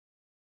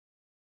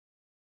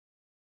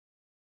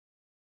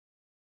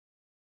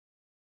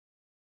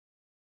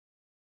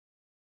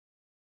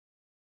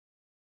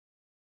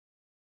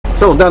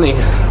So, Danny,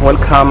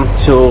 welcome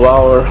to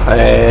our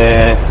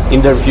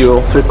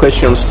interview. 3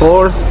 questions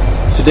for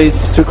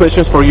today's 3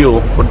 questions for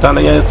you, for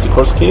Daniel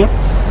Sikorski.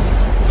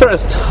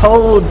 First,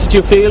 how did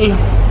you feel?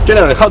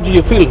 Generally, how do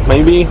you feel?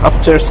 Maybe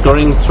after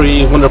scoring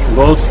 3 wonderful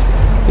goals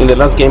in the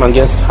last game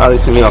against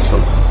Aris in Oslo.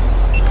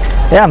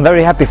 Yeah, I'm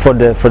very happy for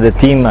the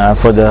team,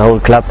 for the whole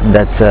club,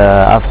 that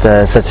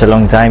after such a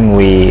long time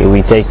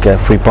we take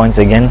 3 points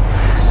again,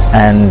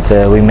 and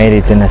we made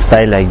it in a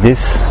style like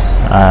this,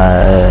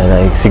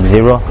 like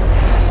 6-0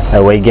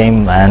 away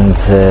game, and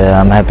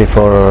I'm happy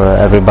for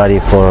everybody,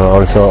 for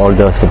also all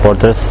the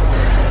supporters,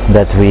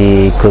 that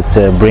we could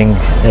bring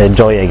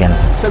joy again.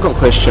 Second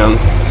question,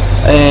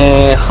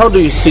 how do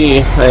you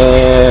see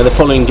the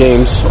following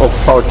games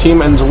of our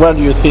team, and where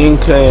do you think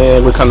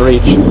we can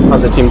reach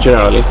as a team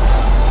generally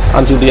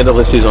until the end of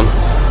the season?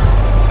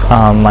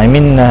 I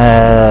mean,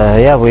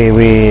 yeah,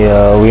 we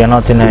are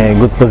not in a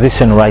good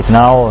position right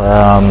now,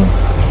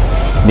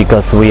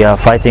 because we are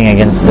fighting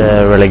against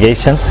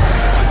relegation,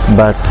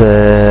 but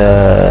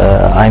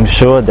I'm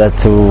sure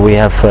that we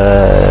have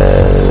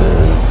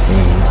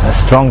a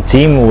strong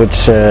team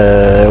which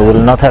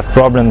will not have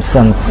problems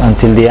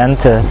until the end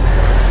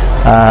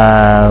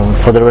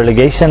for the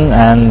relegation,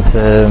 and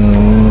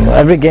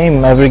every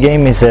game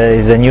is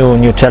a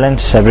new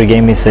challenge. Every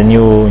game is a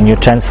new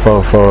chance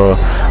for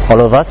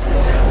all of us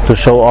to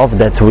show off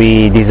that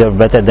we deserve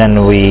better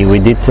than we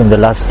did in the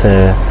last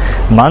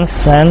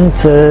months, and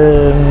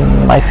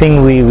I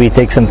think we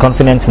take some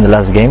confidence in the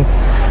last game,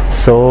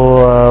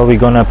 so we're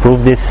gonna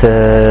prove this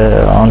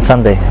on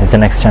Sunday as the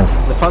next chance.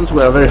 The fans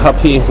were very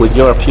happy with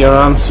your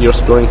appearance. You're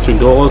scoring 3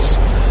 goals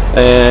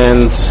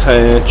and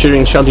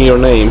cheering, shouting your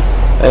name.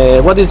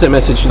 What is the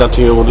message that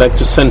you would like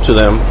to send to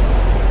them?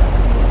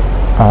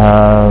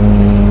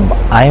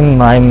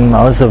 I'm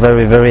also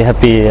very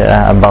happy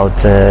about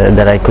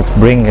that I could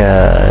bring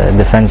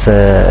the fans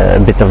a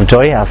bit of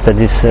joy after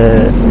this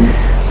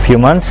few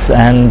months,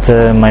 and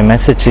my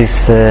message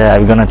is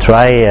I'm gonna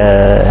try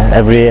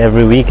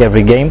every week,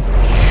 every game,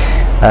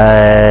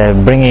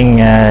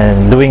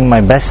 doing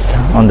my best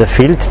on the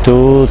field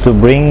to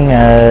bring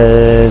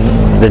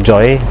the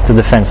joy to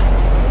the fans.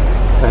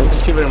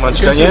 Thank you very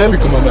much, Daniel. Speak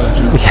to my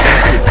manager.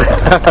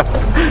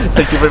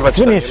 Thank you very much.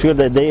 Finish,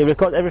 they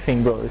record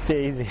everything, bro. It's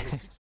easy.